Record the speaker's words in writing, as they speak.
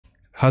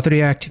how to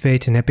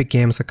reactivate an Epic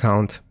Games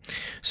account.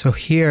 So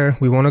here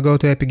we want to go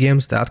to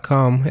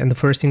epicgames.com, and the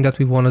first thing that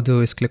we want to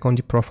do is click on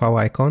the profile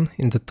icon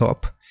in the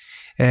top,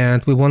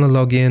 and we want to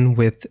log in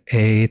with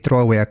a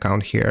throwaway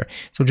account here.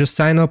 So just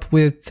sign up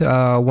with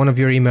one of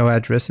your email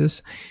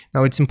addresses.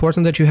 Now it's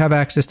important that you have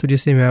access to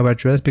this email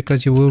address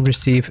because you will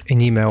receive an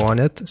email on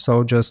it.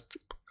 So just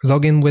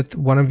log in with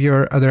one of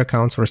your other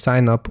accounts or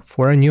sign up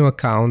for a new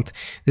account.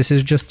 This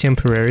is just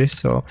temporary,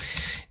 so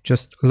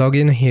just log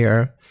in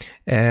here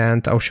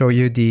and I'll show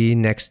you the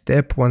next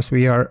step once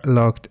we are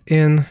logged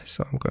in.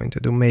 So I'm going to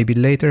do maybe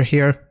later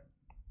here,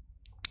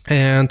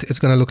 and it's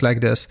going to look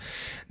like this.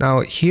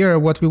 Now here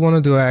what we want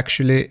to do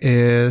actually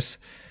is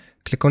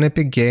click on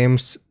Epic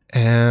Games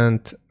and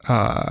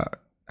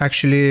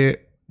actually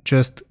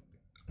just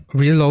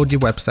reload the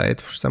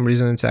website. For some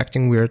reason it's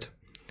acting weird.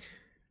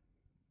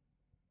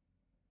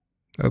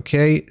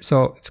 Okay,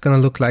 so it's gonna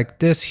look like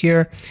this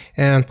here,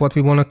 and what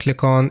we want to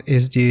click on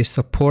is the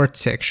support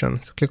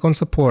section. So click on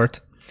support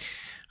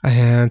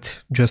and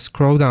just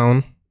scroll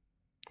down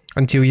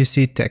until you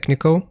see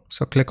technical.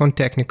 So click on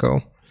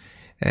technical,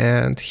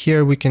 and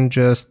here we can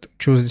just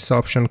choose this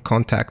option,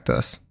 contact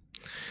us.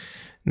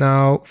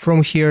 Now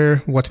from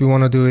here what we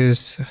want to do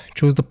is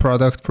choose the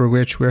product for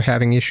which we're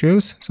having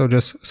issues. So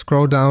just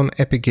scroll down,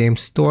 Epic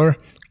Games Store,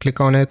 click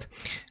on it,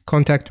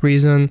 contact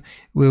reason,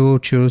 we will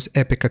choose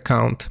Epic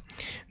account.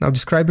 Now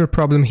describe your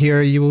problem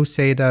here. You will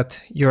say that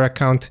your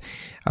account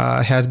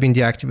has been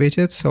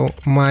deactivated. So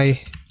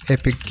my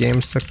Epic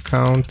Games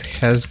account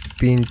has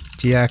been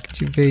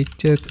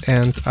deactivated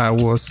and I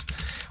was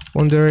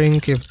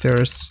wondering if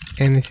there's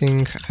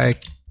anything I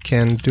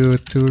can do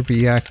to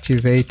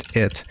reactivate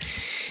it.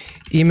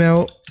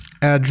 Email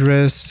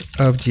address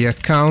of the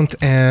account,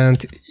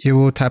 and you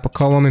will type a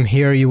column, and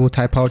here you will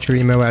type out your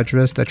email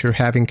address that you're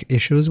having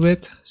issues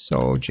with.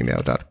 So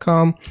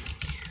gmail.com,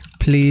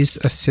 please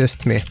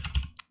assist me.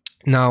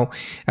 Now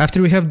after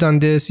we have done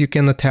this, you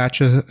can attach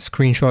a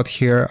screenshot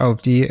here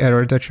of the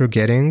error that you're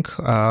getting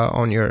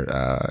on your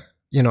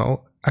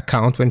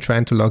account when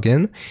trying to log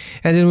in,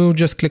 and then we'll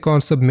just click on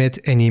submit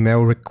an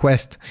email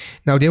request.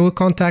 Now they will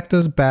contact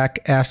us back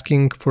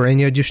asking for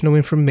any additional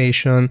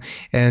information,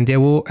 and they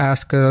will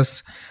ask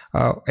us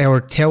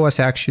or tell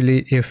us actually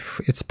if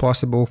it's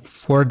possible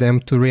for them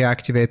to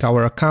reactivate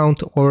our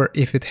account or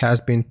if it has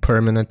been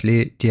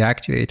permanently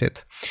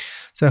deactivated.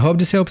 So I hope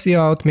this helps you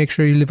out. Make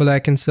sure you leave a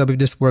like and sub if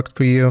this worked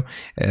for you,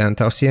 and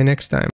I'll see you next time.